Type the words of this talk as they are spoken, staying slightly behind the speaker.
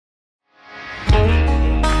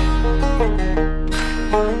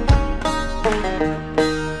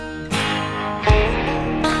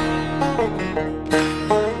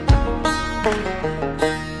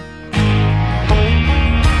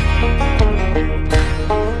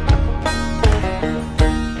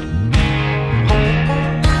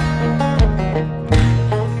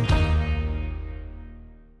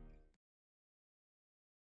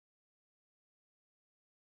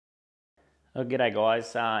Well, g'day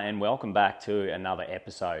guys, and welcome back to another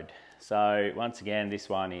episode. So once again, this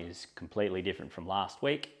one is completely different from last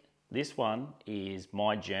week. This one is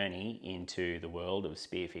my journey into the world of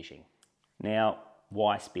spearfishing. Now,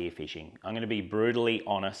 why spearfishing? I'm going to be brutally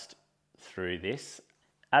honest through this.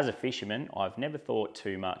 As a fisherman, I've never thought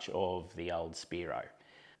too much of the old Spearo.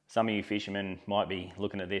 Some of you fishermen might be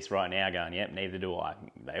looking at this right now going, yep, neither do I.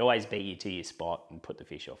 They always beat you to your spot and put the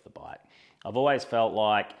fish off the bite. I've always felt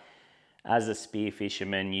like as a spear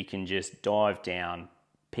fisherman, you can just dive down,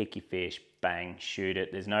 pick your fish, bang, shoot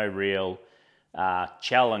it. There's no real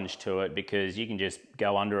challenge to it because you can just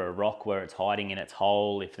go under a rock where it's hiding in its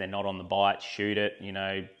hole. If they're not on the bite, shoot it,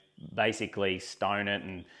 basically stone it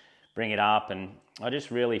and bring it up. And I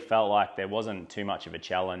just really felt like there wasn't too much of a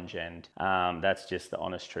challenge, and that's just the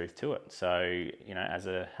honest truth to it. So, as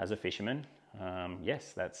a fisherman,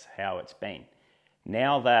 yes, that's how it's been.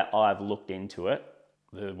 Now that I've looked into it,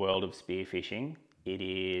 the world of spearfishing, it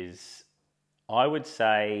is, I would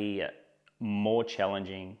say, more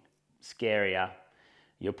challenging, scarier.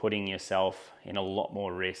 You're putting yourself in a lot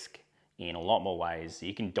more risk in a lot more ways.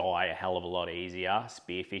 You can die a hell of a lot easier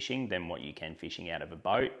spearfishing than what you can fishing out of a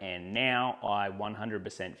boat. And now I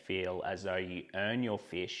 100% feel as though you earn your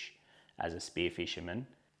fish as a spear fisherman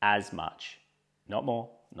as much, not more,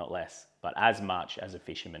 not less, but as much as a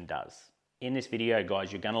fisherman does. In this video,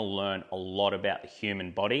 guys, you're going to learn a lot about the human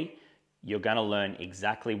body. You're going to learn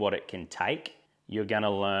exactly what it can take. You're going to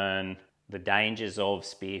learn the dangers of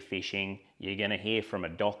spearfishing. You're going to hear from a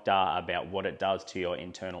doctor about what it does to your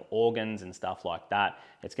internal organs and stuff like that.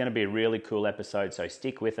 It's going to be a really cool episode, so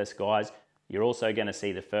stick with us, guys. You're also going to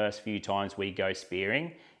see the first few times we go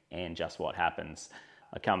spearing and just what happens.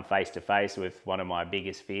 I come face to face with one of my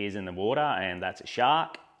biggest fears in the water, and that's a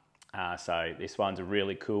shark. So this one's a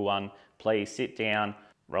really cool one. Please sit down,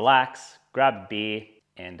 relax, grab a beer,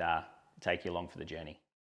 and take you along for the journey.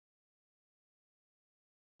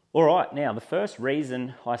 All right, now the first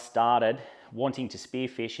reason I started wanting to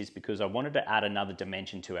spearfish is because I wanted to add another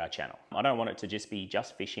dimension to our channel. I don't want it to just be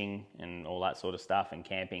just fishing and all that sort of stuff and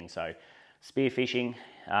camping. So spearfishing,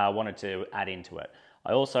 I wanted to add into it.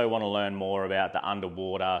 I also want to learn more about the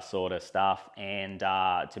underwater sort of stuff, and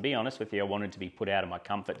to be honest with you, I wanted to be put out of my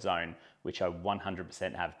comfort zone, which I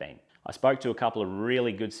 100% have been. I spoke to a couple of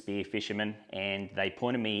really good spear fishermen, and they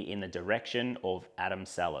pointed me in the direction of Adam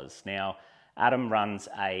Sellers. Now, Adam runs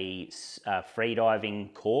a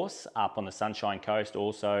freediving course up on the Sunshine Coast,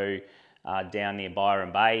 also down near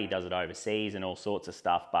Byron Bay. He does it overseas and all sorts of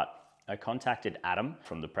stuff, but I contacted Adam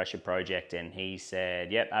from the Pressure Project, and he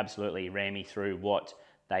said, yep, absolutely, ran me through what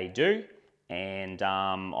they do, and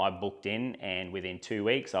I booked in, and within 2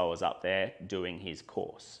 weeks I was up there doing his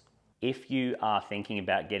course. If you are thinking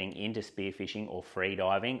about getting into spearfishing or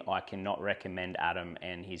freediving, I cannot recommend Adam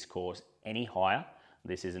and his course any higher.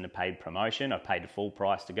 This isn't a paid promotion. I paid the full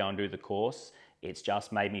price to go and do the course. It's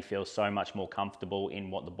just made me feel so much more comfortable in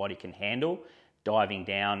what the body can handle, diving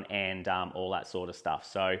down and all that sort of stuff.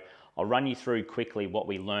 So I'll run you through quickly what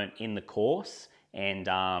we learned in the course, and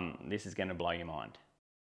this is going to blow your mind.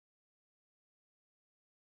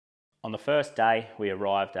 On the first day, we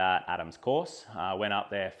arrived at Adam's course. Went up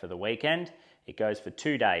there for the weekend. It goes for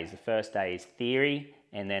 2 days. The first day is theory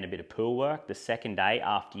and then a bit of pool work. The second day,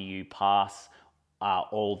 after you pass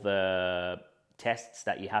all the tests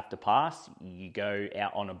that you have to pass, you go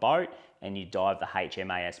out on a boat and you dive the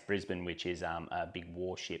HMAS Brisbane, which is a big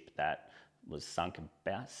warship that was sunk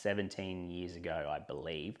about 17 years ago, I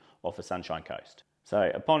believe, off the Sunshine Coast.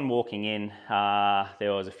 So upon walking in,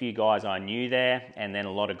 there was a few guys I knew there, and then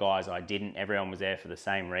a lot of guys I didn't. Everyone was there for the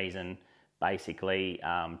same reason, basically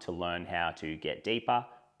to learn how to get deeper,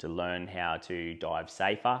 to learn how to dive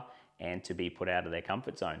safer, and to be put out of their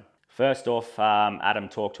comfort zone. First off, Adam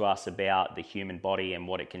talked to us about the human body and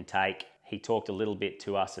what it can take. He talked a little bit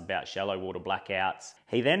to us about shallow water blackouts.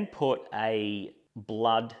 He then put a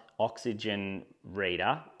blood oxygen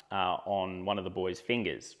reader on one of the boys'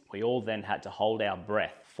 fingers. We all then had to hold our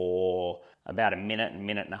breath for about a minute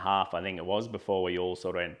and a half, I think it was, before we all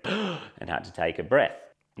sort of went and had to take a breath.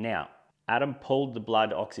 Now, Adam pulled the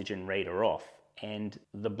blood oxygen reader off, and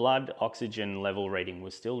the blood oxygen level reading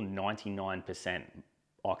was still 99%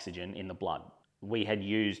 oxygen in the blood. We had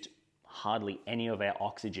used hardly any of our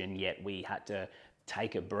oxygen, yet we had to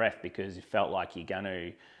take a breath because it felt like you're going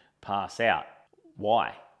to pass out.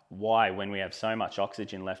 Why, when we have so much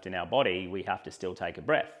oxygen left in our body, we have to still take a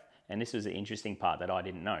breath? And this was the interesting part that I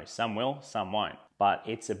didn't know. Some will, some won't. But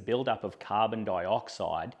it's a buildup of carbon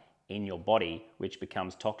dioxide in your body, which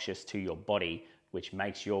becomes toxic to your body, which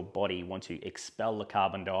makes your body want to expel the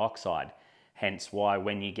carbon dioxide. Hence why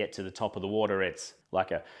when you get to the top of the water, it's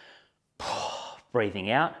like a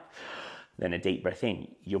breathing out, then a deep breath in.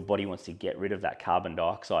 Your body wants to get rid of that carbon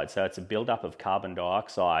dioxide. So it's a buildup of carbon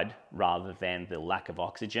dioxide rather than the lack of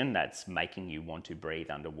oxygen that's making you want to breathe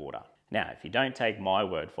underwater. Now, if you don't take my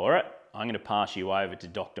word for it, I'm going to pass you over to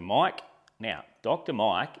Dr. Mike. Now, Dr.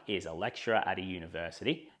 Mike is a lecturer at a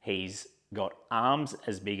university. He's got arms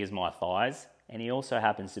as big as my thighs, and he also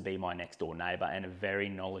happens to be my next door neighbor and a very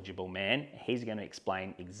knowledgeable man. He's going to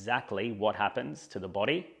explain exactly what happens to the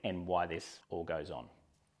body and why this all goes on.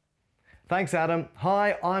 Thanks, Adam.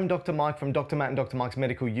 Hi, I'm Dr. Mike from Dr. Matt and Dr. Mike's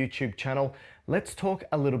Medical YouTube channel. Let's talk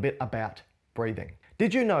a little bit about breathing.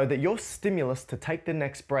 Did you know that your stimulus to take the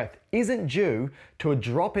next breath isn't due to a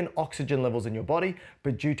drop in oxygen levels in your body,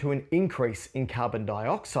 but due to an increase in carbon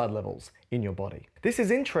dioxide levels in your body? This is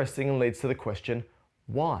interesting and leads to the question,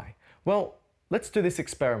 why? Well, let's do this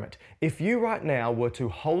experiment. If you right now were to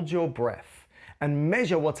hold your breath and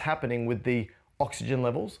measure what's happening with the oxygen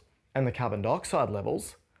levels and the carbon dioxide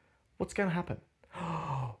levels, what's going to happen?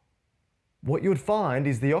 What you would find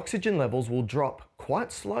is the oxygen levels will drop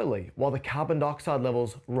quite slowly while the carbon dioxide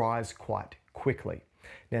levels rise quite quickly.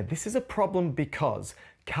 Now, this is a problem because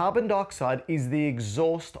carbon dioxide is the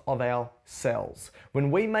exhaust of our cells. When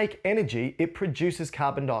we make energy, it produces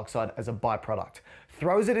carbon dioxide as a byproduct,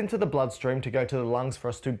 throws it into the bloodstream to go to the lungs for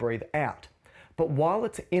us to breathe out. But while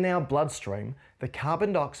it's in our bloodstream, the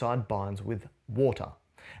carbon dioxide binds with water,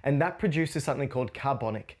 and that produces something called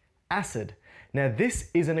carbonic acid. Now, this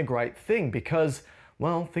isn't a great thing because,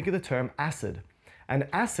 well, think of the term acid. An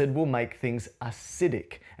acid will make things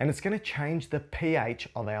acidic, and it's going to change the pH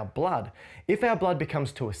of our blood. If our blood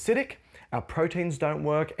becomes too acidic, our proteins don't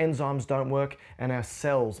work, enzymes don't work, and our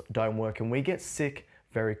cells don't work, and we get sick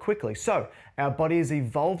very quickly. So our body has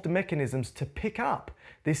evolved mechanisms to pick up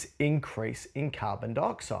this increase in carbon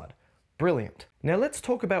dioxide. Brilliant. Now let's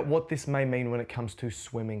talk about what this may mean when it comes to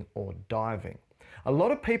swimming or diving. A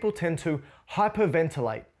lot of people tend to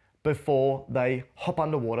hyperventilate before they hop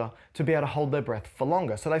underwater to be able to hold their breath for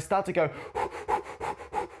longer. So they start to go,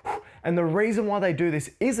 and the reason why they do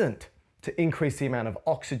this isn't to increase the amount of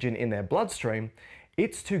oxygen in their bloodstream,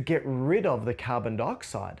 it's to get rid of the carbon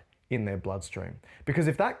dioxide in their bloodstream. Because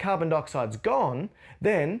if that carbon dioxide's gone,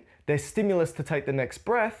 then their stimulus to take the next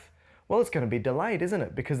breath, well, it's going to be delayed, isn't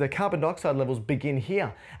it? Because their carbon dioxide levels begin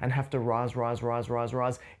here and have to rise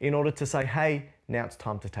in order to say, hey, now it's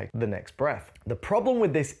time to take the next breath. The problem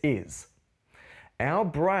with this is our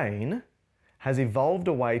brain has evolved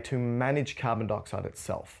a way to manage carbon dioxide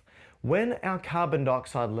itself. When our carbon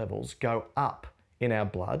dioxide levels go up in our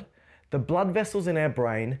blood, the blood vessels in our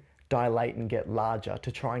brain dilate and get larger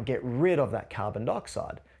to try and get rid of that carbon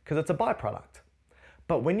dioxide because it's a byproduct.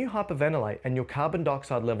 But when you hyperventilate and your carbon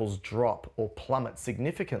dioxide levels drop or plummet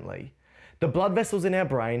significantly, the blood vessels in our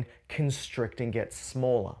brain constrict and get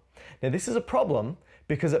smaller. Now, this is a problem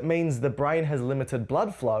because it means the brain has limited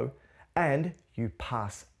blood flow and you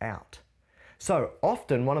pass out. So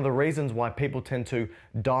often one of the reasons why people tend to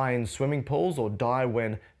die in swimming pools or die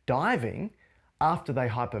when diving after they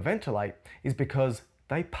hyperventilate is because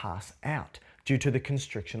they pass out due to the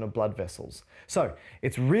constriction of blood vessels. So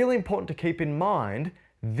it's really important to keep in mind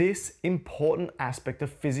this important aspect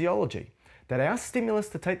of physiology, that our stimulus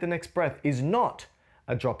to take the next breath is not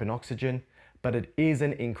a drop in oxygen, but it is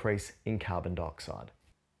an increase in carbon dioxide.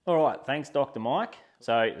 All right, thanks, Dr. Mike.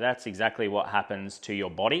 So that's exactly what happens to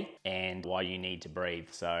your body and why you need to breathe.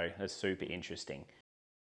 So that's super interesting.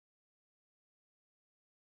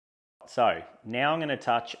 So now I'm going to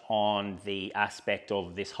touch on the aspect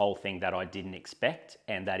of this whole thing that I didn't expect,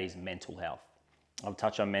 and that is mental health. I've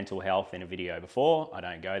touched on mental health in a video before. I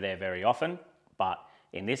don't go there very often, but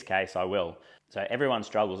in this case I will. So everyone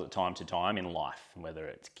struggles at time to time in life, whether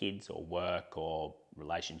it's kids or work or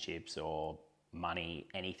relationships or money,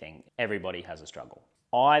 anything. Everybody has a struggle.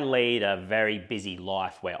 I lead a very busy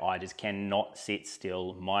life where I just cannot sit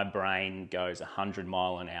still. My brain goes 100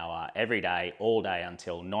 miles an hour every day, all day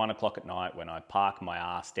until 9 o'clock at night when I park my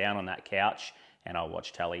ass down on that couch and I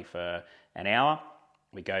watch telly for an hour.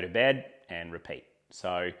 We go to bed and repeat.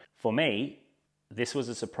 So for me, this was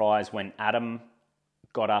a surprise when Adam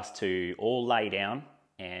got us to all lay down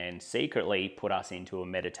and secretly put us into a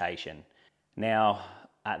meditation. Now,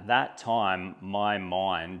 at that time, my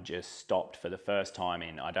mind just stopped for the first time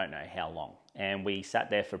in I don't know how long. And we sat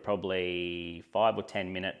there for probably 5 or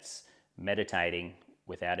 10 minutes meditating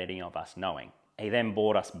without any of us knowing. He then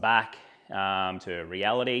brought us back to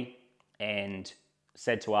reality and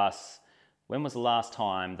said to us, when was the last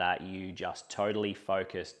time that you just totally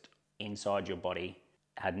focused inside your body,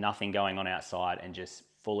 had nothing going on outside, and just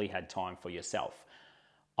fully had time for yourself?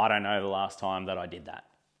 I don't know the last time that I did that.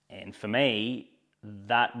 And for me,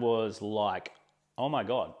 that was like, oh my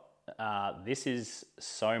God, this is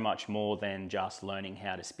so much more than just learning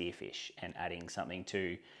how to spearfish and adding something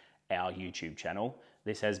to our YouTube channel.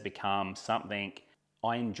 This has become something,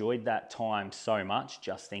 I enjoyed that time so much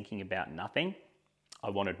just thinking about nothing. I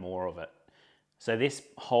wanted more of it. So this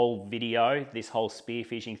whole video, this whole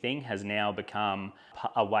spearfishing thing has now become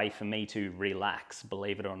a way for me to relax,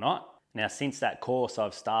 believe it or not. Now, since that course,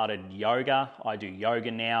 I've started yoga. I do yoga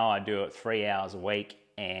now. I do it 3 hours a week,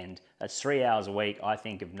 and that's 3 hours a week. I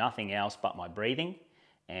think of nothing else but my breathing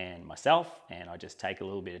and myself, and I just take a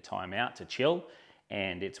little bit of time out to chill,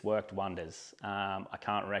 and it's worked wonders. I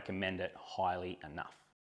can't recommend it highly enough.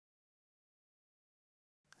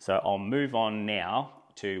 So I'll move on now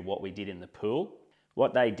to what we did in the pool.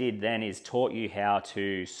 What they did then is taught you how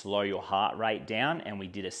to slow your heart rate down, and we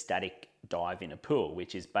did a static dive in a pool,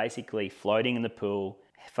 which is basically floating in the pool,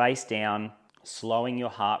 face down, slowing your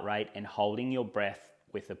heart rate and holding your breath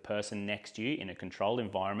with the person next to you in a controlled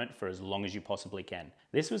environment for as long as you possibly can.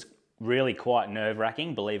 This was really quite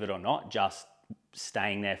nerve-wracking, believe it or not, just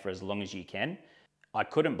staying there for as long as you can. I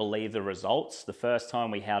couldn't believe the results. The first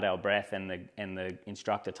time we held our breath and the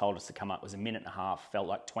instructor told us to come up was 1.5 minutes, felt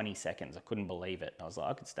like 20 seconds. I couldn't believe it. I was like,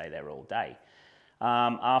 I could stay there all day.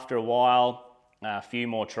 After a while, a few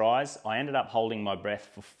more tries, I ended up holding my breath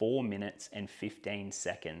for 4 minutes and 15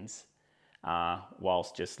 seconds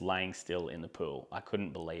whilst just laying still in the pool. I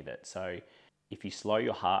couldn't believe it. So if you slow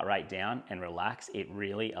your heart rate down and relax, it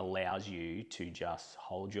really allows you to just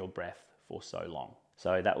hold your breath for so long.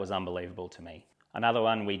 So that was unbelievable to me. Another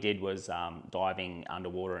one we did was diving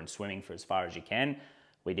underwater and swimming for as far as you can.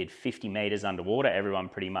 We did 50 meters underwater. Everyone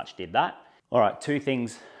pretty much did that. All right, 2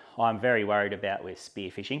 things I'm very worried about with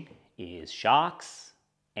spearfishing is sharks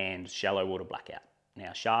and shallow water blackout.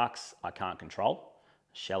 Now, sharks I can't control.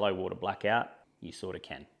 Shallow water blackout, you sort of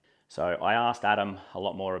can. So I asked Adam a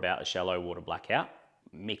lot more about a shallow water blackout.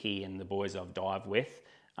 Micky and the boys I've dived with,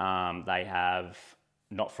 they have,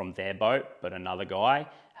 not from their boat, but another guy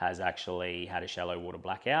has actually had a shallow water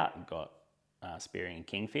blackout, got spearing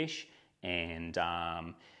kingfish, and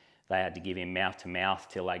they had to give him mouth to mouth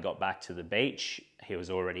till they got back to the beach. He was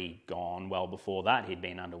already gone well before that. He'd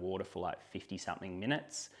been underwater for like 50 something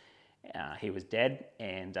minutes. He was dead,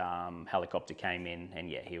 and helicopter came in, and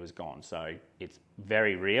yeah, he was gone. So it's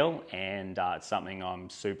very real, and it's something I'm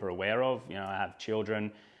super aware of. You know, I have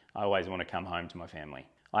children. I always want to come home to my family.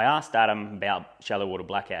 I asked Adam about shallow water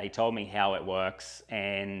blackout. He told me how it works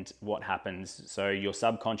and what happens. So your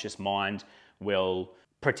subconscious mind will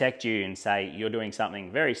protect you and say, you're doing something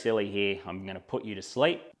very silly here. I'm going to put you to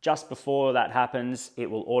sleep. Just before that happens, it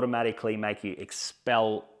will automatically make you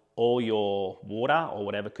expel all your water or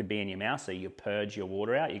whatever could be in your mouth. So you purge your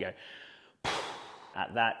water out. You go,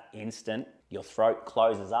 at that instant, your throat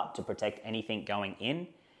closes up to protect anything going in.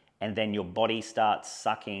 And then your body starts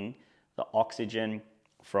sucking the oxygen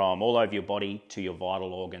from all over your body to your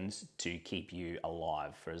vital organs to keep you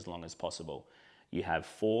alive for as long as possible. You have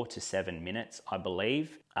 4 to 7 minutes, I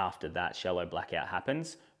believe, after that shallow blackout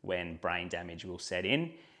happens, when brain damage will set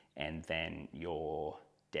in, and then you're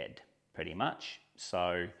dead, pretty much.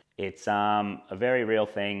 So it's a very real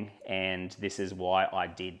thing, and this is why I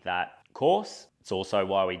did that course. It's also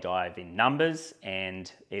why we dive in numbers,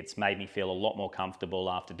 and it's made me feel a lot more comfortable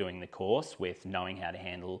after doing the course with knowing how to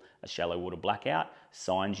handle a shallow water blackout,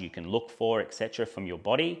 signs you can look for, etc. from your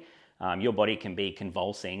body. Your body can be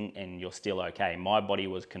convulsing and you're still okay. My body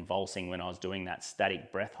was convulsing when I was doing that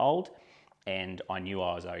static breath hold, and I knew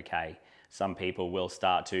I was okay. Some people will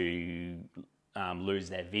start to lose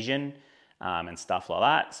their vision and stuff like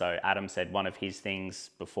that. So Adam said one of his things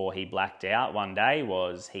before he blacked out one day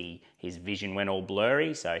was his vision went all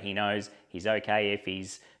blurry. So he knows he's okay if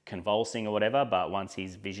he's convulsing or whatever, but once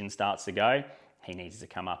his vision starts to go, he needs to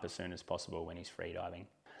come up as soon as possible when he's freediving.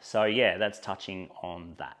 So yeah, that's touching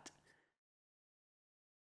on that.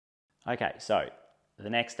 Okay, so the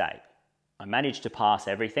next day, I managed to pass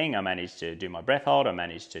everything. I managed to do my breath hold. I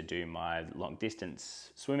managed to do my long distance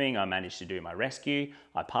swimming. I managed to do my rescue.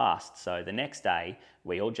 I passed. So the next day,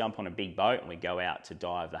 we all jump on a big boat and we go out to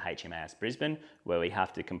dive the HMAS Brisbane, where we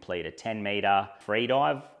have to complete a 10-meter free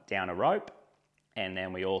dive down a rope. And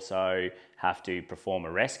then we also have to perform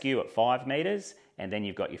a rescue at 5 meters. And then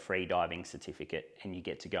you've got your free diving certificate and you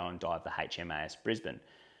get to go and dive the HMAS Brisbane.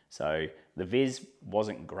 So the viz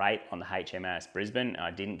wasn't great on the HMAS Brisbane.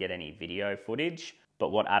 I didn't get any video footage, but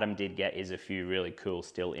what Adam did get is a few really cool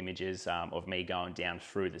still images of me going down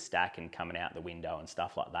through the stack and coming out the window and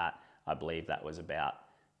stuff like that. I believe that was about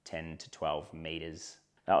 10 to 12 meters.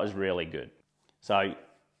 That was really good. So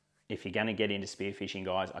if you're going to get into spearfishing,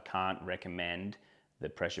 guys, I can't recommend the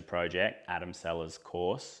Pressure Project Adam Sellers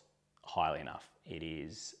course highly enough. It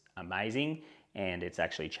is amazing, and it's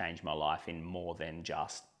actually changed my life in more than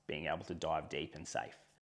just being able to dive deep and safe.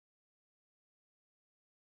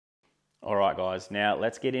 All right, guys, now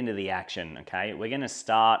let's get into the action, okay? We're gonna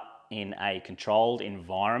start in a controlled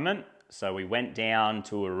environment. So we went down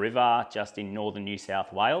to a river just in northern New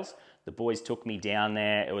South Wales. The boys took me down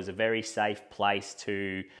there. It was a very safe place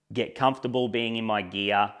to get comfortable being in my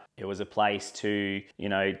gear. It was a place to, you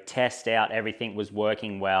know, test out everything was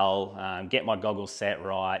working well, get my goggles set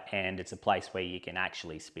right, and it's a place where you can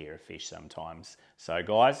actually spear a fish sometimes. So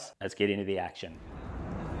guys, let's get into the action.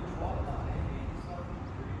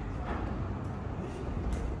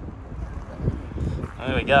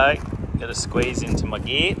 There we go. Got to squeeze into my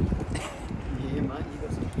gear. Yeah, mate, you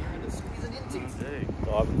got some gear in to squeeze it into. I do.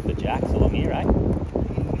 Diving for jacks along here, eh? Yeah,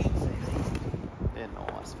 you should see these. They're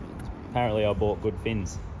nice fins, man. Apparently I bought good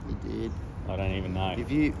fins. You did. I don't even know.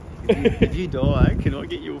 If you die, can I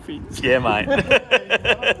get your fins? Yeah, mate.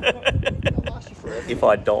 They'll last you forever. If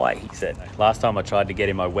I die, he said. Last time I tried to get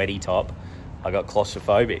in my wetty top, I got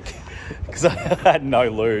claustrophobic because I had no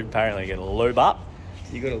lube. Apparently, I get a lube up.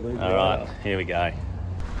 You got to lube. All right, here we go.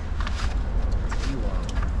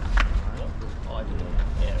 I do.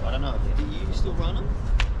 Yeah, I don't know. Do you still run them?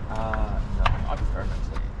 No, I prefer it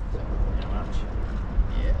actually. How much?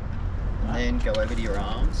 Yeah. And then go over to your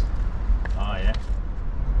arms. Oh, yeah.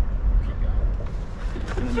 Keep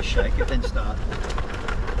going. And when you shake it, then start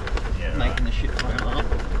Yeah, making the shit foam up.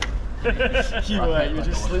 You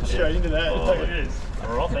just slip straight into that. Oh, it is.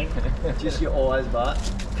 Frothing. Just your eyes, but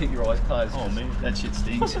keep your eyes closed. Oh, man. That shit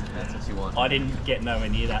stings. That's what you want. I didn't get nowhere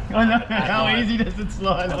near that. I know, At how night. easy does it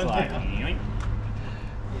slide I was on like, down? yoink.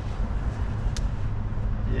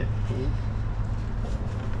 Yeah.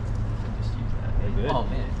 Just use that. They're good. Oh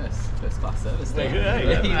man, first class service They're there. good,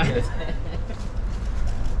 eh? Yeah, Yeah. good.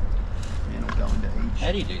 And I'll go into each.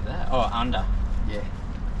 How do you do that? Oh, under. Yeah.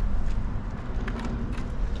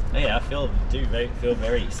 Yeah, I feel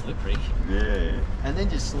very slippery. Yeah. And then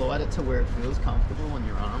just slide it to where it feels comfortable on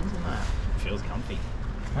your arms and that. Feels comfy.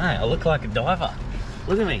 Mate, I look like a diver.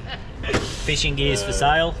 Look at me. Fishing gears for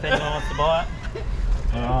sale, if anyone wants to buy it.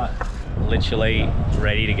 Alright, literally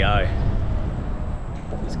ready to go.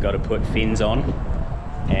 Just got to put fins on.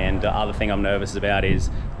 And the other thing I'm nervous about is,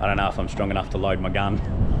 I don't know if I'm strong enough to load my gun.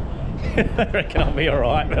 I reckon I'll be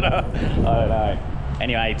alright, but I don't know.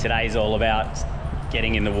 Anyway, today's all about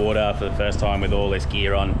getting in the water for the first time with all this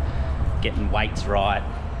gear on, getting weights right,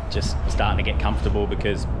 just starting to get comfortable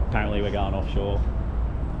because apparently we're going offshore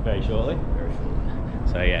very shortly. Very short.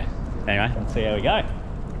 So yeah, anyway, let's see how we go.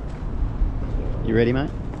 You ready, mate?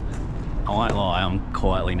 I won't lie, I'm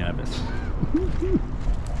quietly nervous.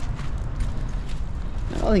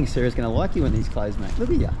 I think Sarah's going to like you in these clothes, mate.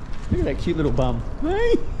 Look at you. Look at that cute little bum.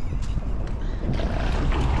 Hey!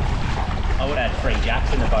 I would have had 3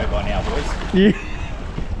 jacks in the boat by now, boys. Yeah.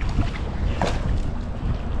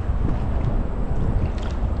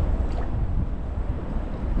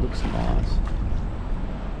 Looks nice.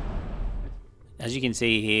 As you can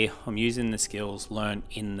see here, I'm using the skills learned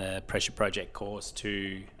in the Pressure Project course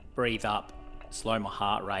to breathe up, slow my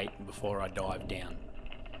heart rate before I dive down.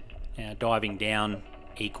 Now diving down,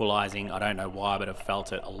 equalising, I don't know why, but I've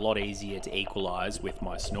felt it a lot easier to equalise with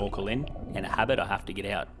my snorkel in. And a habit I have to get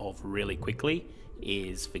out of really quickly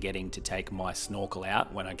is forgetting to take my snorkel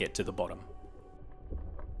out when I get to the bottom.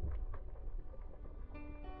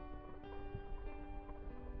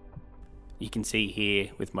 You can see here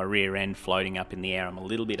with my rear end floating up in the air, I'm a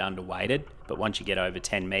little bit underweighted, but once you get over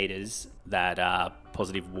 10 meters, that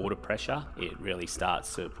positive water pressure, it really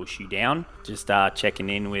starts to push you down. Just checking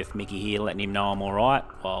in with Micky here, letting him know I'm all right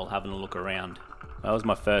while having a look around. That was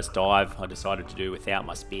my first dive. I decided to do without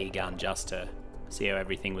my spear gun just to see how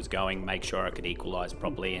everything was going, make sure I could equalize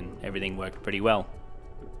properly, and everything worked pretty well.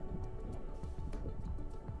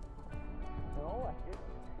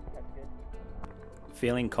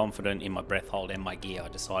 Feeling confident in my breath hold and my gear, I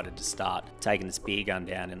decided to start taking the spear gun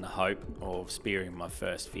down in the hope of spearing my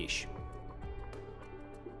first fish.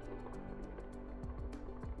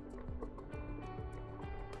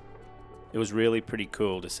 It was really pretty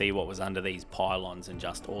cool to see what was under these pylons and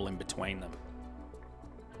just all in between them.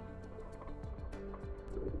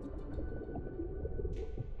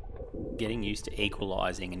 Getting used to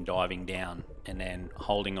equalising and diving down and then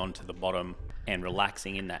holding on to the bottom and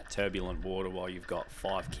relaxing in that turbulent water while you've got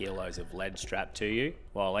 5 kilos of lead strapped to you,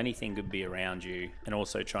 while anything could be around you, and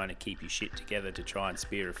also trying to keep your shit together to try and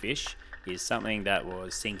spear a fish, is something that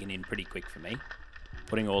was sinking in pretty quick for me.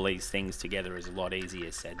 Putting all these things together is a lot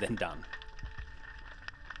easier said than done.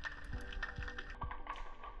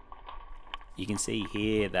 You can see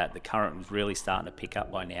here that the current was really starting to pick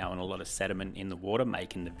up by now and a lot of sediment in the water,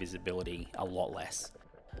 making the visibility a lot less.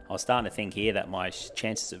 I was starting to think here that my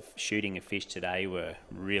chances of shooting a fish today were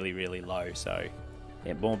really, really low. So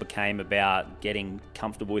it more became about getting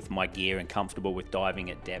comfortable with my gear and comfortable with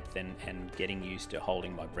diving at depth and getting used to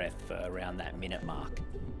holding my breath for around that minute mark.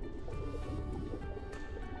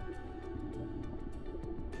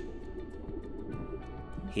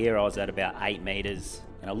 Here I was at about 8 meters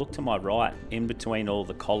and I looked to my right. In between all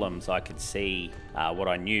the columns I could see what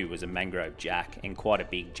I knew was a mangrove jack, and quite a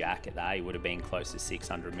big jack at that. He would have been close to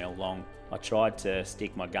 600 mil long. I tried to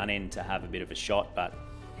stick my gun in to have a bit of a shot, but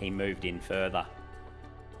he moved in further.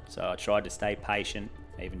 So I tried to stay patient,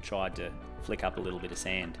 even tried to flick up a little bit of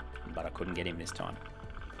sand, but I couldn't get him this time.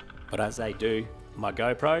 But as they do, my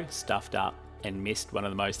GoPro stuffed up and missed one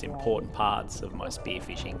of the most important parts of my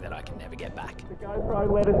spearfishing that I can never get back. The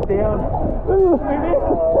GoPro let us down.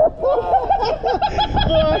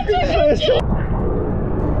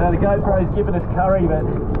 So the GoPro's given us curry, but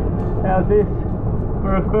how's this?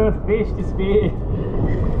 For a first fish to spear.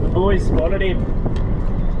 The boys spotted him.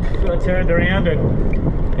 So I turned around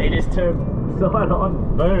and he just turned side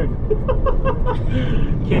on. Boom.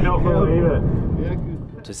 Cannot believe it.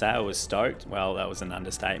 To say I was stoked, well, that was an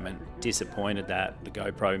understatement. Disappointed that the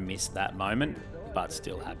GoPro missed that moment, but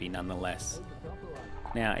still happy nonetheless.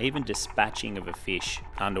 Now, even dispatching of a fish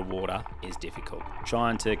underwater is difficult.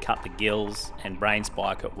 Trying to cut the gills and brain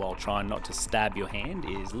spike it while trying not to stab your hand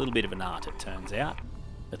is a little bit of an art, it turns out.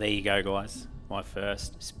 But there you go, guys. My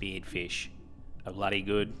first speared fish. A bloody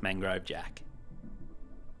good mangrove jack.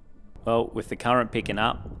 Well, with the current picking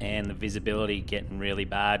up and the visibility getting really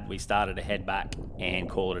bad, we started to head back and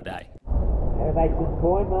call it a day. Gotta make some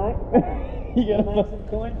coin, mate. You gotta make some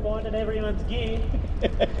coin finding everyone's gear.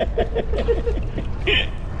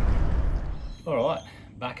 Alright,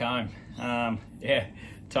 back home. Yeah,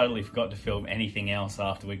 totally forgot to film anything else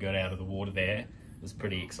after we got out of the water there. Was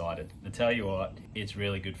pretty excited. I tell you what, it's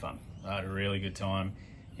really good fun. I had a really good time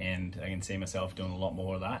and I can see myself doing a lot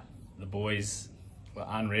more of that. The boys were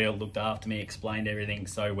unreal, looked after me, explained everything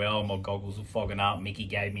so well. My goggles were fogging up. Mickey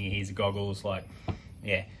gave me his goggles. Like,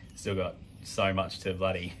 yeah, still got so much to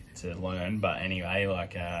learn. But anyway,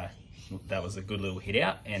 like that was a good little hit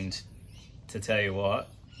out. And to tell you what,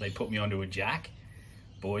 they put me onto a jack.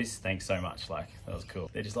 Boys, thanks so much. Like, that was cool.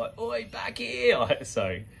 They're just like, oi, back here. Like,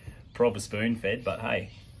 so proper spoon fed, but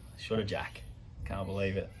hey, shot a jack. Can't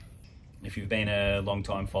believe it. If you've been a long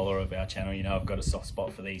time follower of our channel, you know I've got a soft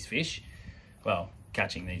spot for these fish. Well,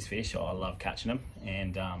 catching these fish, I love catching them,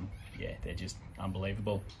 and yeah, they're just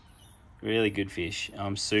unbelievable. Really good fish.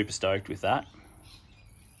 I'm super stoked with that.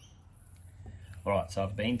 All right, so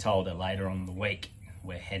I've been told that later on in the week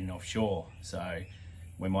we're heading offshore, so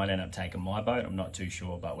we might end up taking my boat. I'm not too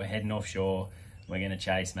sure, but we're heading offshore. We're going to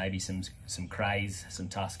chase maybe some crays, some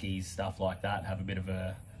tuskies, stuff like that. Have a bit of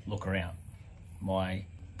a look around. My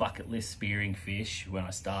bucket list spearing fish when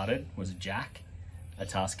I started was a jack, a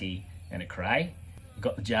tusky, and a cray.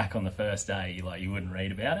 Got the jack on the first day. You wouldn't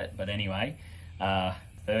read about it, but anyway,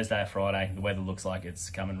 Thursday or Friday, the weather looks like it's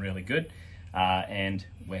coming really good, and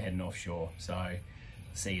we're heading offshore, so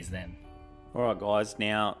see you then. All right, guys,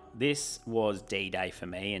 now this was D-Day for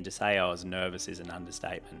me, and to say I was nervous is an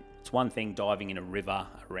understatement. It's one thing diving in a river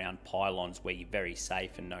around pylons where you're very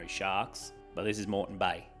safe and no sharks, but this is Moreton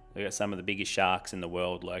Bay. We've got some of the biggest sharks in the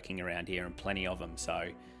world lurking around here and plenty of them, so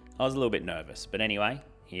I was a little bit nervous, but anyway,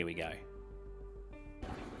 here we go.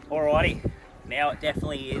 Alrighty, now it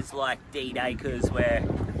definitely is like D-Day because we're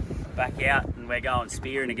back out and we're going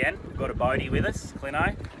spearing again. We've got a boatie with us,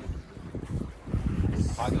 Clino.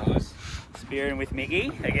 Hi guys. Spearing with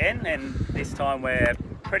Micky again, and this time we're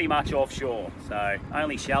pretty much offshore. So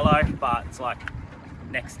only shallow, but it's like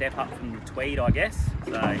next step up from the Tweed, I guess.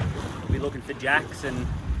 So we're looking for jacks and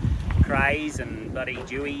crays and bloody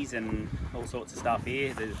dewies and all sorts of stuff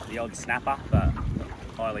here. The odd snapper, but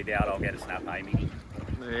highly doubt I'll get a snap, eh, Micky?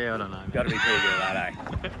 Yeah, I don't know. Got to be pretty good at that,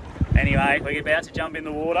 eh? Anyway, we're about to jump in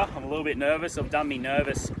the water. I'm a little bit nervous. I've done me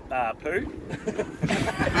nervous poo.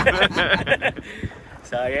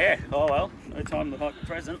 So yeah, oh well, no time like the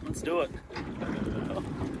present. Let's do it.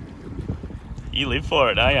 You live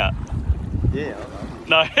for it, don't you? Yeah, I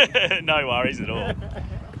love it. No, no worries at all.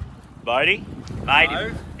 Bodie, mate,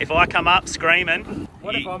 No. if I come up screaming...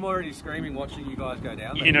 What if I'm already screaming watching you guys go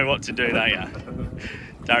down there? You know what to do, don't you?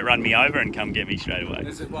 Don't run me over and come get me straight away.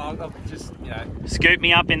 This is, well, I'll just, you know. Scoop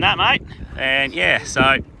me up in that, mate. And yeah,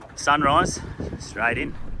 so sunrise, straight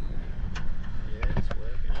in. Yeah, it's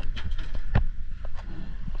working.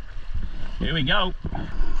 Here we go.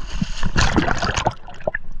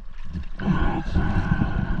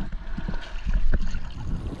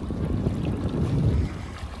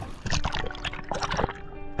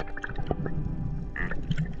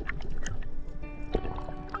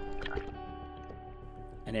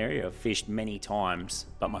 An area I've fished many times,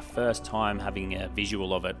 but my first time having a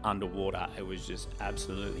visual of it underwater, it was just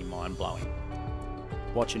absolutely mind-blowing.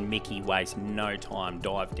 Watching Micky waste no time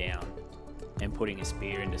dive down and putting a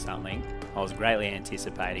spear into something, I was greatly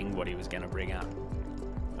anticipating what he was going to bring up.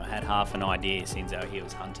 I had half an idea since how he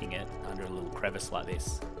was hunting it under a little crevice like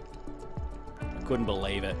this. I couldn't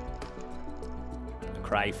believe it. A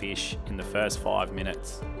crayfish in the first 5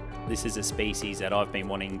 minutes. This is a species that I've been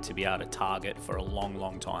wanting to be able to target for a long,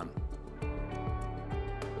 long time.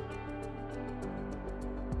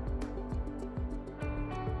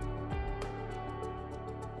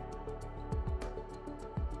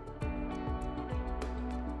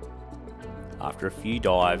 After a few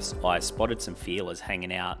dives, I spotted some feelers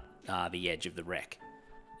hanging out the edge of the wreck.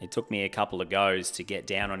 It took me a couple of goes to get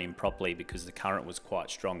down on him properly because the current was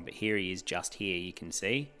quite strong, but here he is just here, you can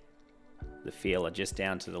see. The feeler just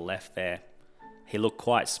down to the left there. He looked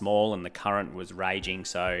quite small and the current was raging,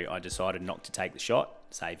 so I decided not to take the shot,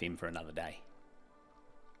 save him for another day.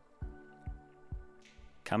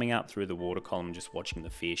 Coming up through the water column, just watching the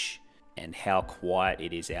fish and how quiet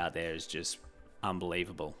it is out there is just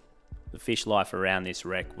unbelievable. The fish life around this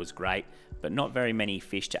wreck was great, but not very many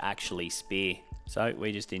fish to actually spear. So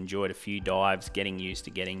we just enjoyed a few dives, getting used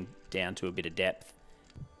to getting down to a bit of depth.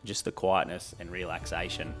 Just the quietness and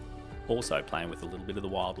relaxation. Also playing with a little bit of the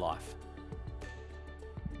wildlife.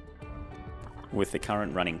 With the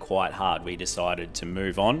current running quite hard, we decided to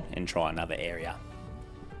move on and try another area.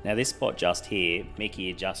 Now this spot just here, Micky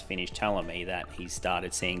had just finished telling me that he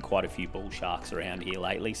started seeing quite a few bull sharks around here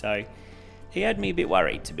lately, so he had me a bit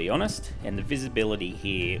worried, to be honest, and the visibility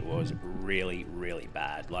here was really, really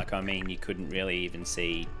bad. Like, I mean, you couldn't really even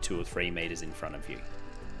see 2 or 3 meters in front of you.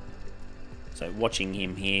 So watching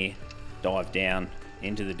him here dive down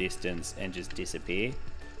into the distance and just disappear,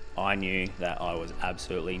 I knew that I was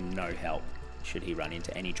absolutely no help should he run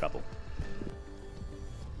into any trouble.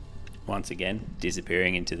 Once again,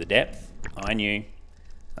 disappearing into the depth, I knew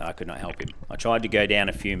I could not help him. I tried to go down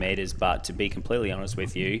a few meters, but to be completely honest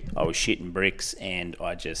with you, I was shitting bricks and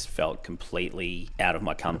I just felt completely out of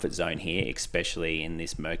my comfort zone here, especially in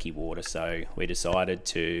this murky water. So we decided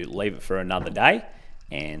to leave it for another day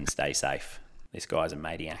and stay safe. This guy's a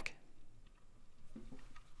maniac.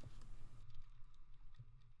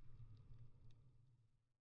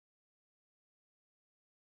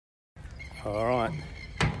 All right,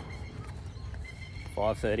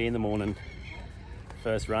 5:30 in the morning.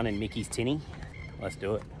 First run in Micky's tinny. Let's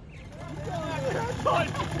do it. I'm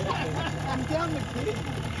down the kid.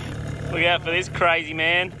 Look out for this crazy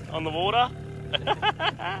man on the water. It's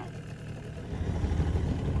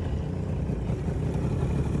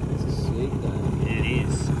a sick though. It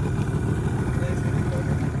is.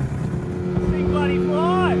 Big bloody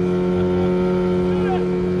fly.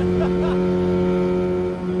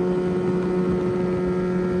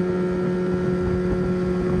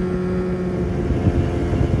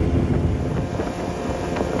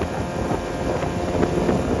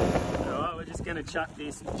 Chuck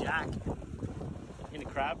this jack in a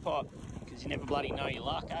crab pot because you never bloody know your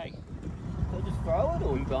luck, eh? Do I just throw it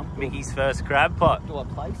or bump it? Micky's first crab pot. Do I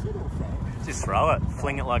place it or throw it? Just throw it,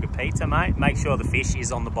 fling it like a pizza, mate. Make sure the fish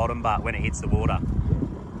is on the bottom but when it hits the water.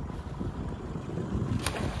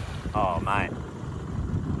 Oh, mate.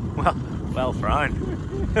 Well thrown.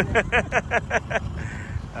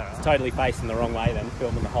 It's totally facing the wrong way then,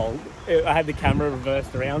 filming the hole. I had the camera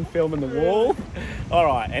reversed around, filming the wall. All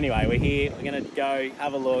right, anyway, we're here. We're gonna go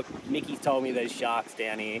have a look. Micky's told me there's sharks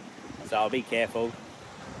down here, so I'll be careful.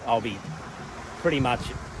 I'll be pretty much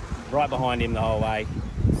right behind him the whole way.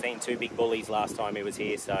 Seen 2 big bullies last time he was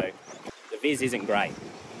here, so the viz isn't great.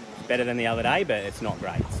 It's better than the other day, but it's not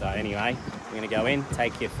great. So anyway, we're gonna go in,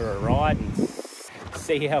 take you for a ride and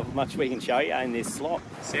see how much we can show you in this slot.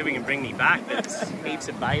 See if we can bring me back. There's heaps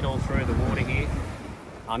of bait all through the water here.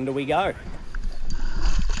 Under we go.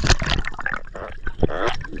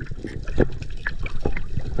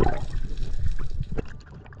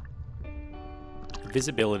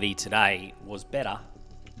 Visibility today was better,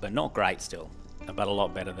 but not great still, but a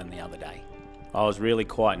lot better than the other day. I was really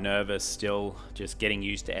quite nervous still, just getting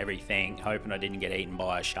used to everything, hoping I didn't get eaten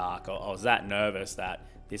by a shark. I was that nervous that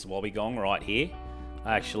this wobbegong right here,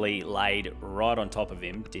 I actually laid right on top of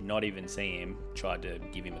him, did not even see him, tried to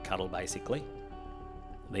give him a cuddle basically.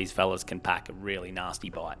 These fellas can pack a really nasty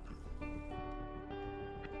bite.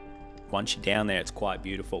 Once you're down there, it's quite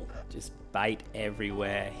beautiful. Just bait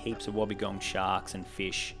everywhere, heaps of wobbegong sharks and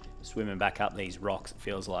fish swimming back up these rocks. It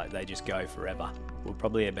feels like they just go forever. We're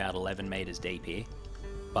probably about 11 meters deep here,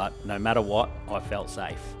 but no matter what, I felt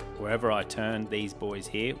safe. Wherever I turned, these boys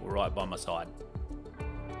here were right by my side.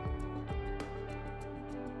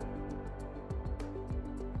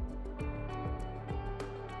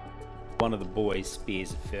 one of the boys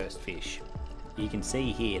spears the first fish. You can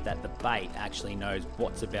see here that the bait actually knows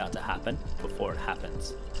what's about to happen before it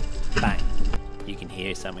happens. Bang! You can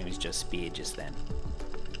hear something was just speared just then.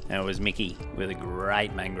 And it was Mickey with a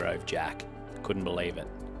great mangrove jack. Couldn't believe it.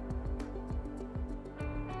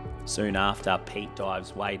 Soon after, Pete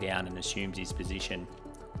dives way down and assumes his position.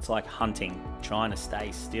 It's like hunting, trying to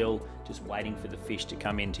stay still, just waiting for the fish to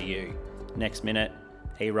come into you. Next minute,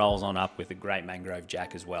 he rolls on up with a great mangrove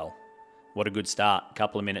jack as well. What a good start, a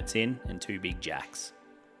couple of minutes in and 2 big jacks.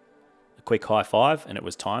 A quick high five and it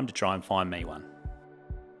was time to try and find me one.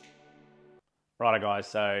 Righto guys,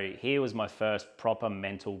 so here was my first proper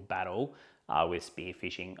mental battle with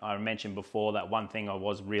spearfishing. I mentioned before that one thing I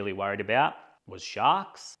was really worried about was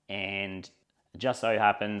sharks, and it just so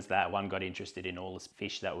happens that one got interested in all the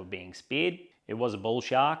fish that were being speared. It was a bull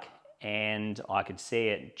shark and I could see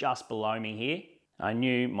it just below me here. I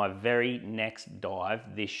knew my very next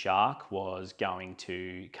dive, this shark was going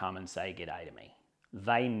to come and say g'day to me.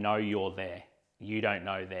 They know you're there. You don't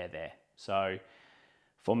know they're there. So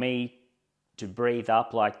for me to breathe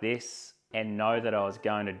up like this and know that I was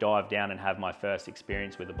going to dive down and have my first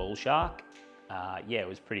experience with a bull shark, yeah, it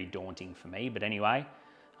was pretty daunting for me. But anyway,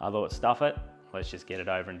 I thought, stuff it, let's just get it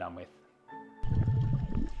over and done with.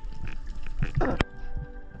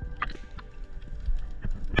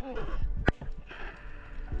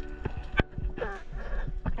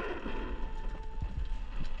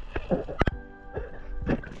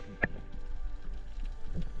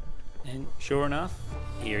 And sure enough,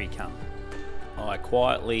 here he come. I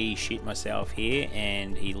quietly shit myself here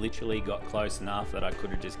and he literally got close enough that I could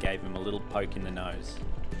have just gave him a little poke in the nose.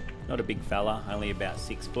 Not a big fella, only about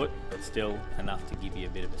 6 foot, but still enough to give you a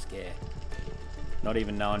bit of a scare. Not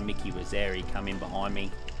even knowing Mickey was there, he come in behind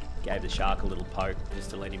me, gave the shark a little poke just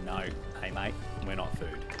to let him know, hey mate, we're not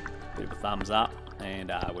food. Bit of a thumbs up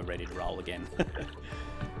and we're ready to roll again.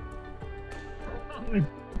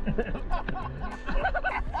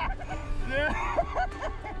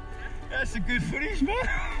 That's a good footage, man.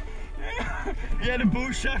 Yeah, the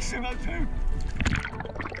bull sharks him up too.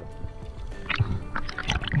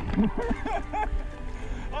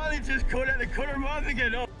 Oh, they just caught out the cutter mouth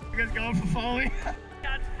again. Oh, it's going for following.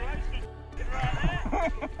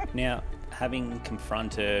 Now, having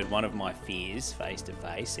confronted one of my fears face to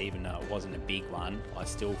face, even though it wasn't a big one, I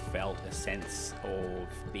still felt a sense of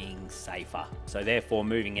being safer. So therefore,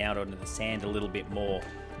 moving out onto the sand a little bit more,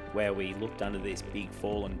 where we looked under this big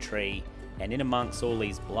fallen tree, and in amongst all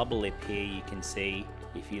these blubber lip here, you can see,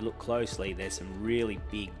 if you look closely, there's some really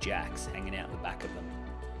big jacks hanging out the back of them.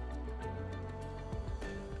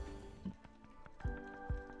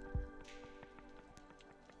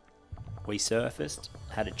 We surfaced,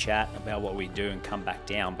 had a chat about what we'd do and come back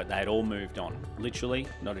down, but they'd all moved on. Literally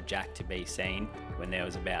not a jack to be seen when there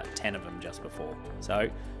was about 10 of them just before. So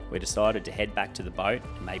we decided to head back to the boat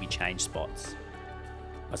and maybe change spots.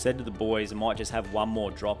 I said to the boys I might just have one more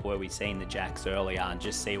drop where we seen the jacks earlier and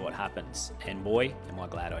just see what happens. And boy, am I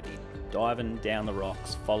glad I did. Diving down the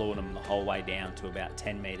rocks, following them the whole way down to about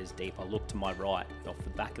 10 metres deep, I looked to my right, and off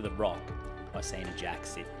the back of the rock, I seen a jack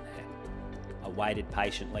sitting there. I waited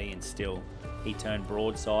patiently and still, he turned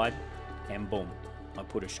broadside and boom, I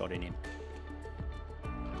put a shot in him.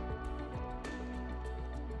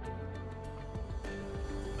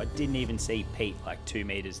 I didn't even see Pete like 2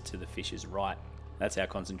 metres to the fish's right. That's how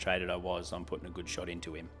concentrated I was on putting a good shot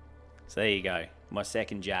into him. So there you go, my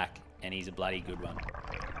second jack, and he's a bloody good one.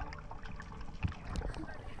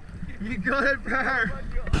 You got it, bro.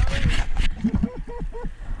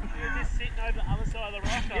 You're just sitting over the other side of the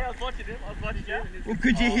rock. Yeah, I was watching him. Well,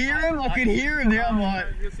 could you hear him? I could hear him now. I'm like,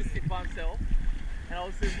 he was just sitting by himself, and I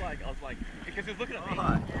was like, because he was looking at me.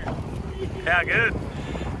 How good?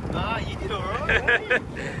 you did alright.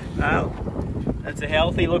 That's a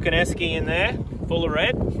healthy looking esky in there, full of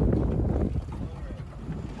red.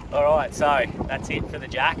 Alright, so that's it for the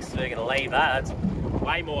jacks. We're going to leave that. That's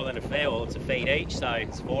way more than a fair, well, it's a feed each, so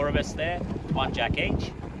it's 4 of us there, 1 jack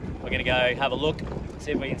each. We're going to go have a look,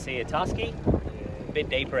 see if we can see a tusky. A bit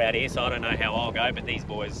deeper out here, so I don't know how I'll go, but these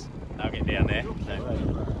boys, they'll get down there.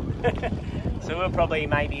 So we're probably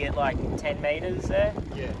maybe at like 10 metres there.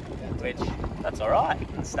 Yeah. Which, that's alright.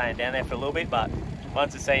 Staying down there for a little bit, but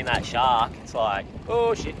once I've seen that shark, it's like,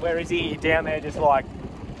 oh shit, where is he? You're down there just like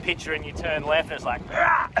picturing you turn left and it's like,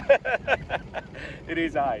 it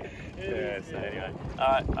is, eh? Yeah, so anyway.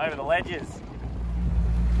 Alright, over the ledges.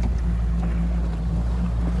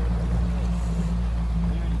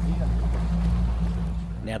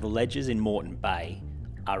 Now the ledges in Moreton Bay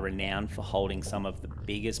are renowned for holding some of the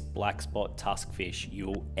biggest black spot tuskfish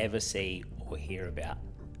you'll ever see or hear about.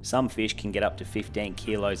 Some fish can get up to 15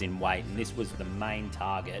 kilos in weight, and this was the main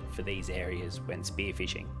target for these areas when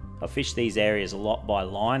spearfishing. I fished these areas a lot by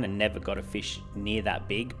line and never got a fish near that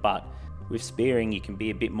big, but with spearing you can be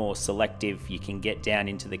a bit more selective. You can get down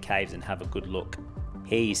into the caves and have a good look.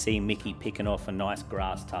 Here you see Mickey picking off a nice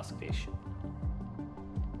grass tusk fish.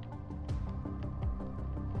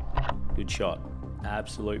 Good shot.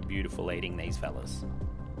 Absolute beautiful eating, these fellas.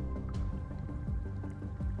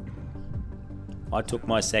 I took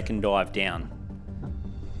my second dive down.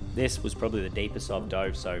 This was probably the deepest I've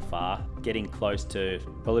dove so far, getting close to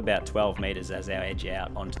probably about 12 metres as our edge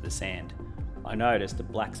out onto the sand. I noticed a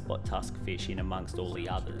black spot tusk fish in amongst all the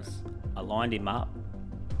others. I lined him up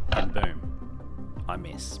and boom, I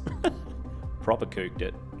miss. Proper cooked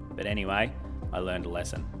it. But anyway, I learned a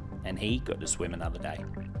lesson and he got to swim another day.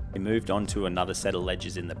 We moved on to another set of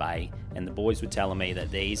ledges in the bay, and the boys were telling me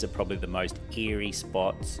that these are probably the most eerie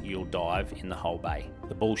spots you'll dive in the whole bay.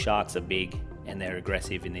 The bull sharks are big and they're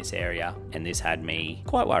aggressive in this area, and this had me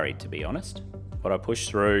quite worried, to be honest. But I pushed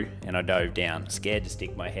through and I dove down, scared to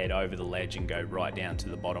stick my head over the ledge and go right down to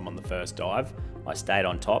the bottom on the first dive. I stayed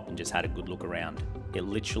on top and just had a good look around. It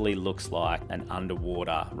literally looks like an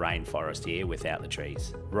underwater rainforest here without the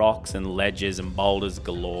trees. Rocks and ledges and boulders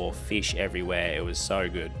galore, fish everywhere. It was so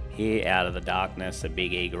good. Here out of the darkness, a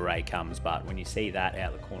big eagle ray comes, but when you see that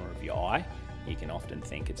out of the corner of your eye, you can often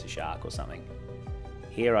think it's a shark or something.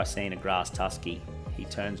 Here I seen a grass tusky. He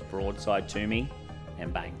turns broadside to me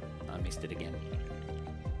and bang, I missed it again.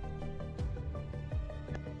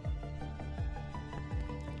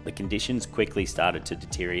 The conditions quickly started to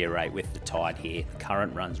deteriorate with the tide here. The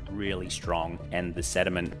current runs really strong and the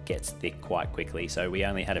sediment gets thick quite quickly, so we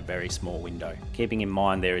only had a very small window. Keeping in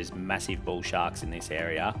mind there is massive bull sharks in this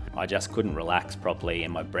area, I just couldn't relax properly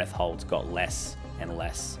and my breath holds got less and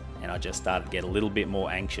less, and I just started to get a little bit more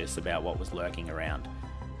anxious about what was lurking around.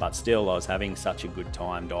 But still, I was having such a good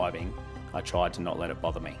time diving, I tried to not let it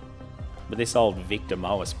bother me. But this old Victor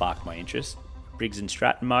mower sparked my interest. Briggs &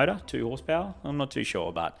 Stratton motor, 2 horsepower, I'm not too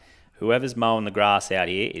sure, but whoever's mowing the grass out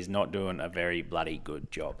here is not doing a very bloody good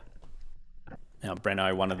job. Now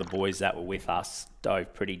Breno, one of the boys that were with us,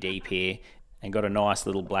 dove pretty deep here and got a nice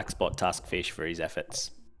little black spot tusk fish for his efforts.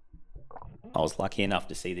 I was lucky enough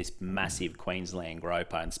to see this massive Queensland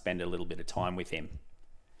groper and spend a little bit of time with him.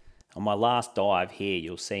 On my last dive here,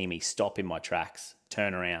 you'll see me stop in my tracks,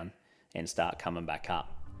 turn around and start coming back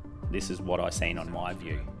up. This is what I seen on my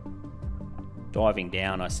view. Diving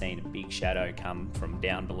down, I seen a big shadow come from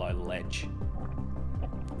down below the ledge.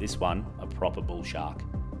 This one, a proper bull shark,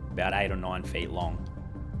 about 8 or 9 feet long.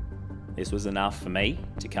 This was enough for me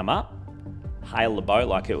to come up, hail the boat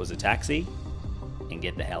like it was a taxi, and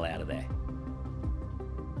get the hell out of there.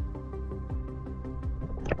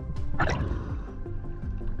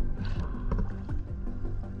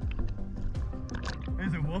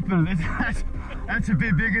 There's a whooping. That's a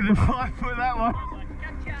bit bigger than 5 foot, that one.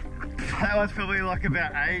 That one's probably like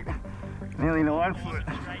about 8, nearly 9 foot.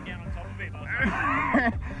 Straight down on top of it.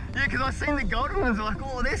 Yeah, because I seen the golden ones, like,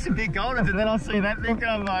 oh, there's some big goldens, and then I see that thing, and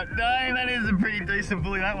I'm like, dang, that is a pretty decent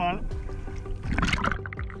bully, that one.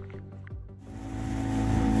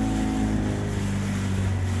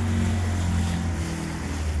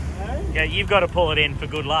 Yeah, you've got to pull it in for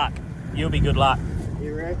good luck. You'll be good luck.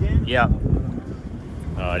 You reckon? Yep.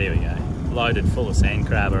 Alright, here we go. Loaded full of sand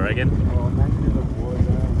crab, I reckon. Oh, imagine if it was.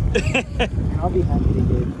 I'll be happy to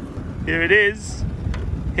give. Here it is.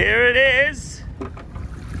 Here it is.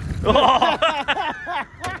 Oh!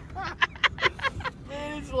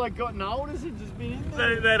 Man, it's like gotten old, has it just been in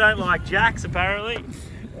there? They don't like jacks, apparently.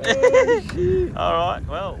 Oh, shit. Alright,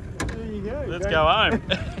 well, There you go. let's go home.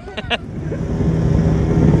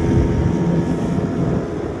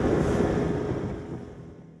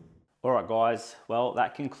 Alright guys, well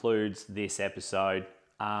that concludes this episode.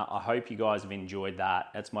 I hope you guys have enjoyed that.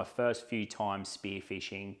 It's my first few times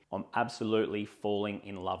spearfishing. I'm absolutely falling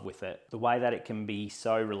in love with it. The way that it can be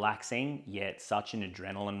so relaxing, yet such an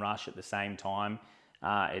adrenaline rush at the same time.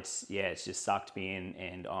 It's just sucked me in,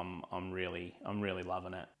 and I'm really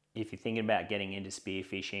loving it. If you're thinking about getting into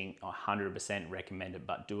spearfishing, I 100% recommend it,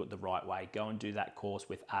 but do it the right way. Go and do that course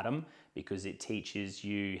with Adam, because it teaches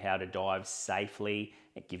you how to dive safely.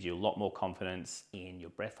 It gives you a lot more confidence in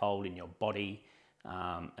your breath hold, in your body,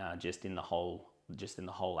 just in the whole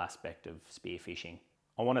aspect of spearfishing.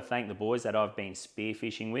 I want to thank the boys that I've been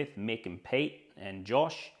spearfishing with, Mick and Pete and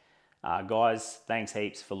Josh. Guys, thanks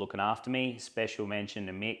heaps for looking after me. Special mention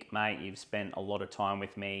to Mick, mate. You've spent a lot of time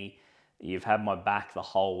with me. You've had my back the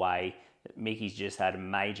whole way. Micky's just had a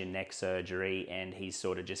major neck surgery and he's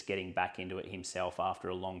sort of just getting back into it himself after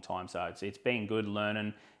a long time. So it's been good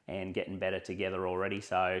learning and getting better together already.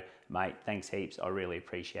 So mate, thanks heaps. I really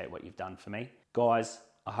appreciate what you've done for me. Guys,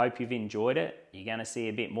 I hope you've enjoyed it. You're going to see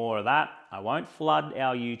a bit more of that. I won't flood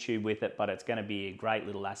our YouTube with it, but it's going to be a great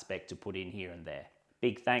little aspect to put in here and there.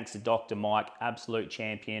 Big thanks to Dr. Mike, absolute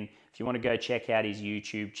champion. If you want to go check out his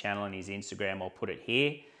YouTube channel and his Instagram, I'll put it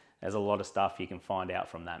here. There's a lot of stuff you can find out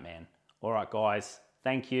from that man. All right, guys,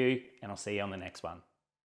 thank you, and I'll see you on the next one.